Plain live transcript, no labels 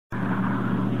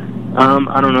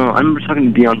I don't know. I remember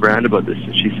talking to Dionne Brand about this,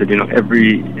 and she said, you know,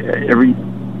 every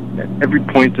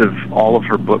point of all of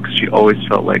her books, she always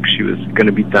felt like she was going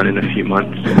to be done in a few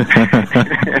months,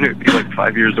 and it would be like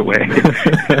 5 years away.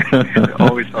 I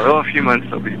always thought, a few months,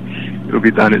 it'll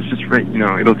be done. It's just right, you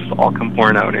know, it'll just all come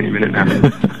pouring out any minute now.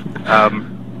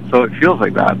 So it feels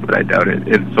like that, but I doubt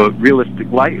it. So realistic.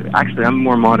 Actually, I'm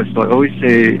more modest. So I always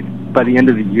say by the end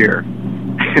of the year.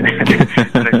 And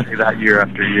I say that year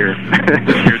after year.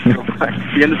 Years go by.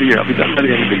 At the end of the year, I'll be done by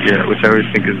the end of the year, which I always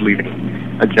think is leaving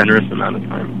a generous amount of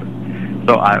time.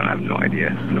 So I have no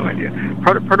idea.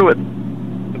 Part of what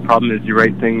the problem is, you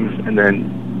write things and then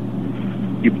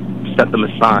you set them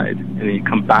aside and then you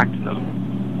come back to them,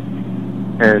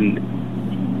 and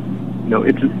you know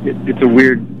it's a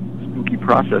weird, spooky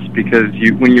process, because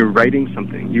when you're writing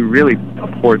something, you're really a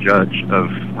poor judge of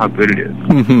how good it is.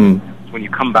 Mm-hmm. When you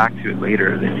come back to it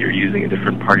later, then you're using a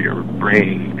different part of your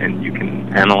brain, and you can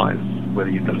analyze whether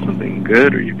you've done something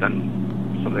good or you've done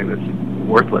something that's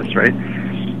worthless, right?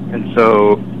 And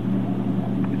so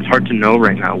it's hard to know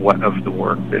right now what of the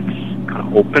work that's kind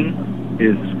of open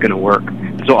is going to work.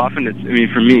 So often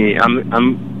for me, I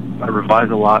revise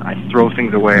a lot. I throw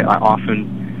things away. I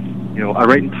often, you know, I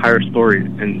write entire stories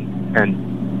and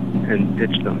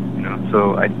ditch them, you know.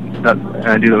 So I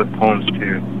do that with poems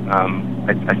too.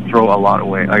 I throw a lot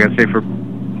away. Like I say, for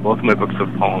both of my books of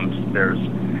poems, there's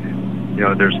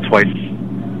twice,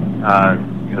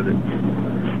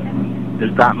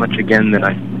 there's that much again that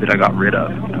I got rid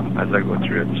of, you know, as I go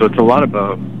through it. So it's a lot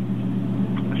about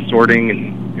sorting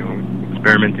and, you know,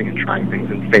 experimenting and trying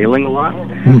things and failing a lot.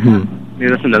 Mm-hmm.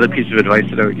 Maybe that's another piece of advice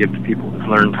that I would give to people, is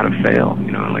learn how to fail.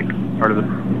 You know, like part of the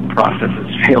process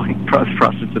is failing. The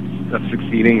process of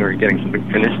succeeding or getting something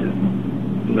finished is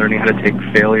learning how to take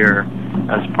failure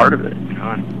as part of it. You know,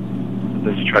 and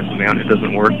sometimes you try something out and it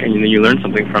doesn't work, and then you learn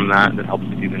something from that helps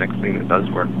you do the next thing that does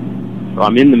work. So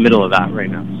I'm in the middle of that right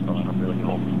now, so I don't really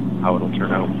know how it'll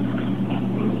turn out.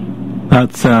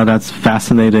 That's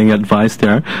fascinating advice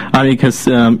there. I mean, because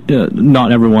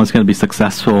not everyone's going to be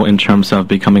successful in terms of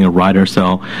becoming a writer,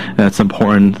 so it's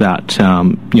important that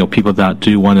people that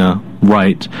do want to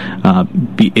write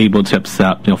be able to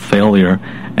accept failure,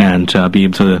 and be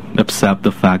able to accept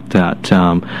the fact that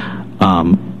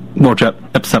to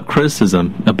accept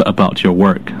criticism about your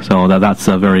work. So that's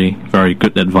a very, very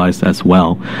good advice as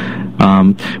well.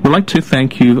 We'd like to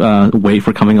thank you, Wayde,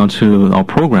 for coming onto our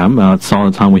program. It's all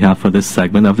the time we have for this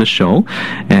segment of the show,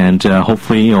 and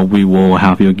hopefully we will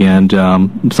have you again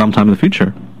sometime in the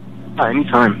future.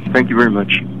 Anytime. Thank you very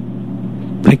much.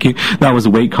 Thank you. That was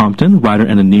Wayde Compton, writer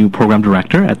and a new program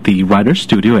director at the Writers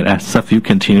Studio at SFU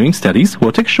Continuing Studies.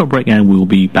 We'll take a short break and we'll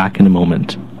be back in a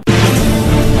moment.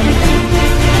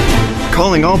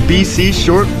 Calling all BC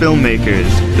short filmmakers.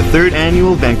 The 3rd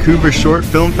annual Vancouver Short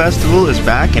Film Festival is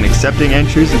back and accepting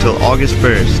entries until August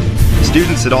 1st.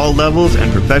 Students at all levels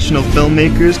and professional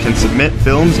filmmakers can submit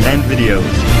films and videos.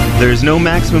 There is no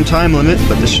maximum time limit,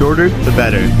 but the shorter, the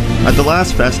better. At the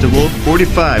last festival,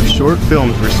 45 short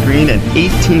films were screened and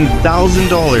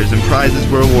 $18,000 in prizes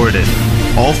were awarded.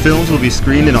 All films will be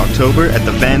screened in October at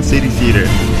the Van City Theatre.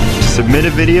 To submit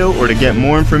a video or to get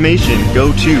more information,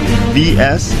 go to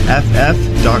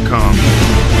vsff.com.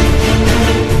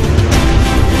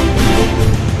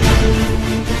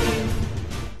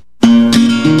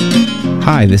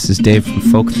 Hi, this is Dave from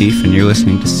Folk Thief, and you're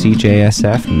listening to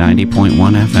CJSF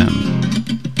 90.1 FM.